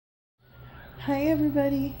Hi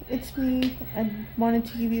everybody, it's me. I wanted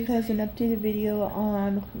to give you guys an updated video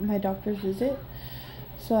on my doctor's visit.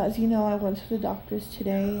 So as you know, I went to the doctor's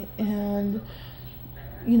today and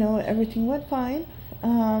everything went fine.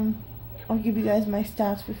 I'll give you guys my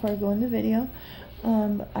stats before I go in the video.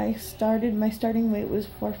 My starting weight was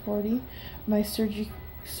 440. My surgery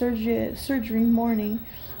morning,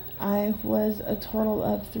 I was a total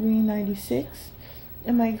of 396.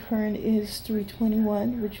 And my current is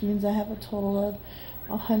 321, which means I have a total of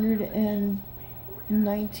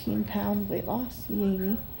 119 pound weight loss. Yay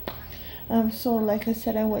me. So like I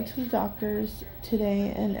said, I went to the doctor's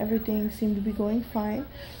today and everything seemed to be going fine.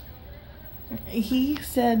 He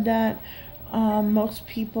said that most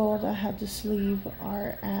people that had the sleeve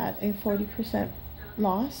are at a 40%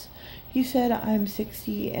 loss. He said I'm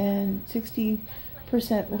 60%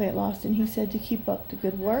 weight loss, and he said to keep up the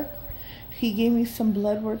good work. He gave me some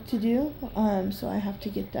blood work to do, so I have to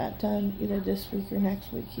get that done either this week or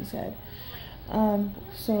next week, he said.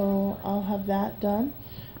 So I'll have that done.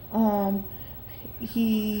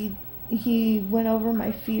 He went over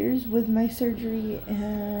my fears with my surgery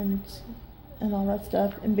and all that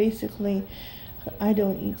stuff, and basically I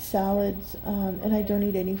don't eat salads, and I don't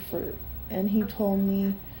eat any fruit, and he told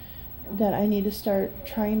me that I need to start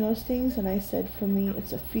trying those things, and I said for me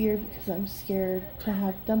it's a fear because I'm scared to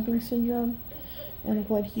have dumping syndrome. And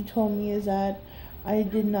what he told me is that I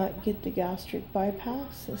did not get the gastric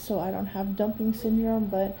bypass, so I don't have dumping syndrome,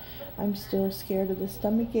 but I'm still scared of the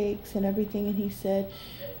stomach aches and everything. And he said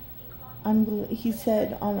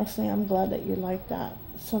honestly, I'm glad that you're like that,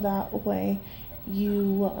 so that way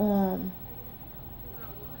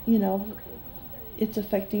it's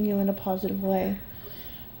affecting you in a positive way.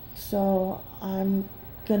 So I'm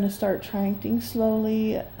gonna start trying things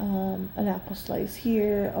slowly, an apple slice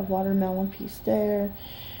here, a watermelon piece there,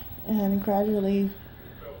 and gradually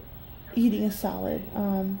eating a salad.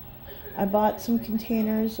 I bought some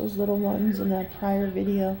containers, those little ones in a prior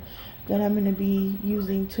video, that I'm gonna be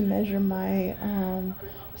using to measure my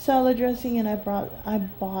salad dressing, and I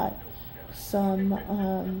bought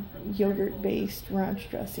some yogurt based ranch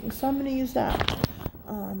dressing, so I'm gonna use that.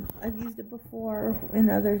 I've used it before in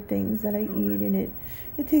other things that I eat, and it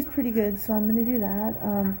tastes pretty good, so I'm going to do that.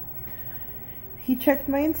 He checked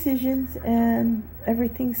my incisions, and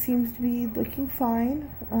everything seems to be looking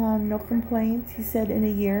fine. No complaints. He said in a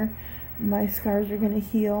year my scars are going to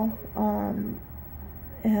heal,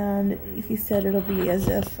 and he said it'll be as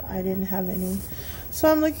if I didn't have any.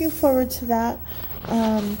 So I'm looking forward to that.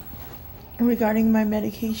 Regarding my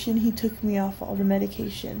medication, he took me off all the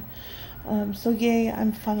medication. So yay,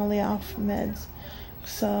 I'm finally off meds.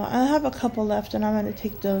 So I have a couple left, and I'm going to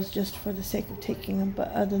take those just for the sake of taking them,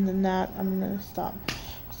 but other than that, I'm going to stop.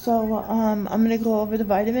 So I'm going to go over the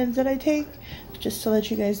vitamins that I take, just to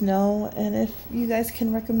let you guys know, and if you guys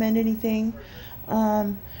can recommend anything,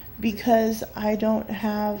 because I don't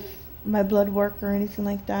have my blood work or anything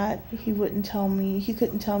like that, he couldn't tell me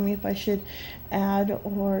if I should add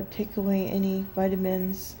or take away any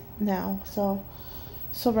vitamins now.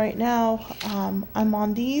 So right now, I'm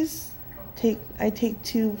on these. I take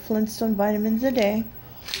 2 Flintstone vitamins a day.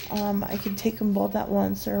 I can take them both at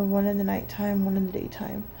once, or one in the nighttime, one in the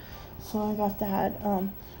daytime. So I got that.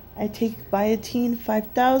 I take Biotin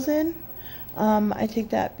 5000. I take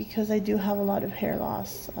that because I do have a lot of hair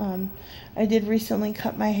loss. I did recently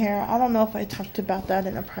cut my hair. I don't know if I talked about that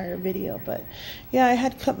in a prior video, but yeah, I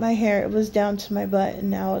had cut my hair. It was down to my butt, and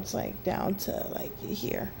now it's like down to like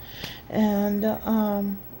here. And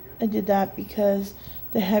I did that because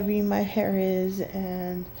the heavier my hair is,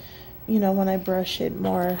 and when I brush it,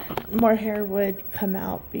 more hair would come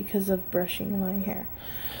out because of brushing my hair.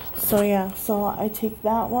 So yeah, so I take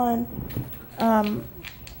that one. I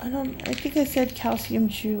think I said calcium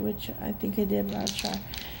chew, which I think I did, but I'm sure.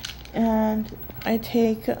 And I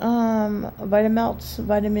take Vitamelts,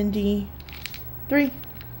 vitamin D3.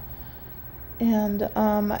 And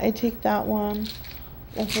I take that one.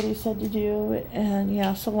 That's what he said to do. And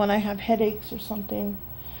yeah, so when I have headaches or something,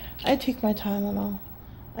 I take my Tylenol.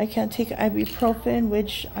 I can't take ibuprofen,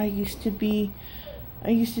 which I used to take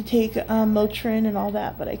Motrin and all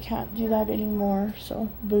that, but I can't do that anymore, so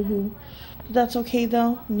boo-hoo. But that's okay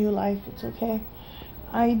though, new life, it's okay.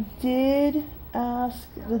 I did ask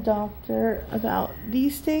the doctor about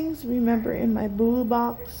these things. Remember in my Bulu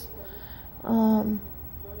box, I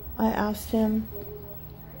asked him.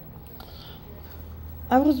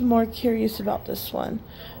 I was more curious about this one,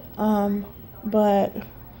 but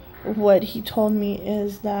what he told me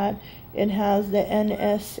is that it has the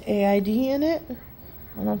NSAID in it. I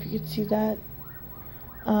don't know if you can see that.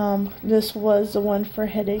 This was the one for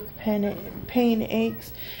headache, pain,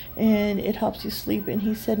 aches, and it helps you sleep. And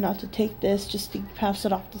he said not to take this, just to pass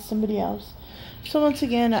it off to somebody else. So once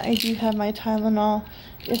again, I do have my Tylenol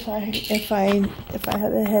if I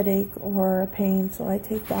have a headache or a pain, so I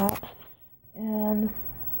take that. And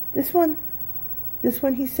this one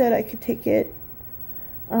he said I could take it.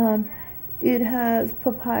 It has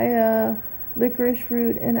papaya, licorice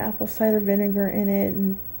root, and apple cider vinegar in it,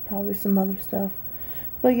 and probably some other stuff.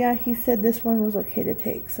 But yeah, he said this one was okay to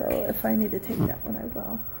take, so if I need to take that one, I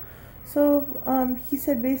will. So, he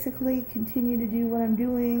said basically continue to do what I'm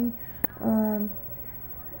doing,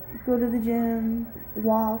 go to the gym,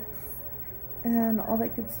 walks, and all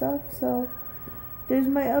that good stuff. So, there's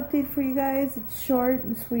my update for you guys. It's short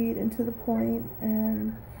and sweet and to the point,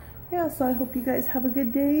 and yeah, so I hope you guys have a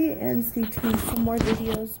good day, and stay tuned for more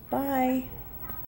videos. Bye!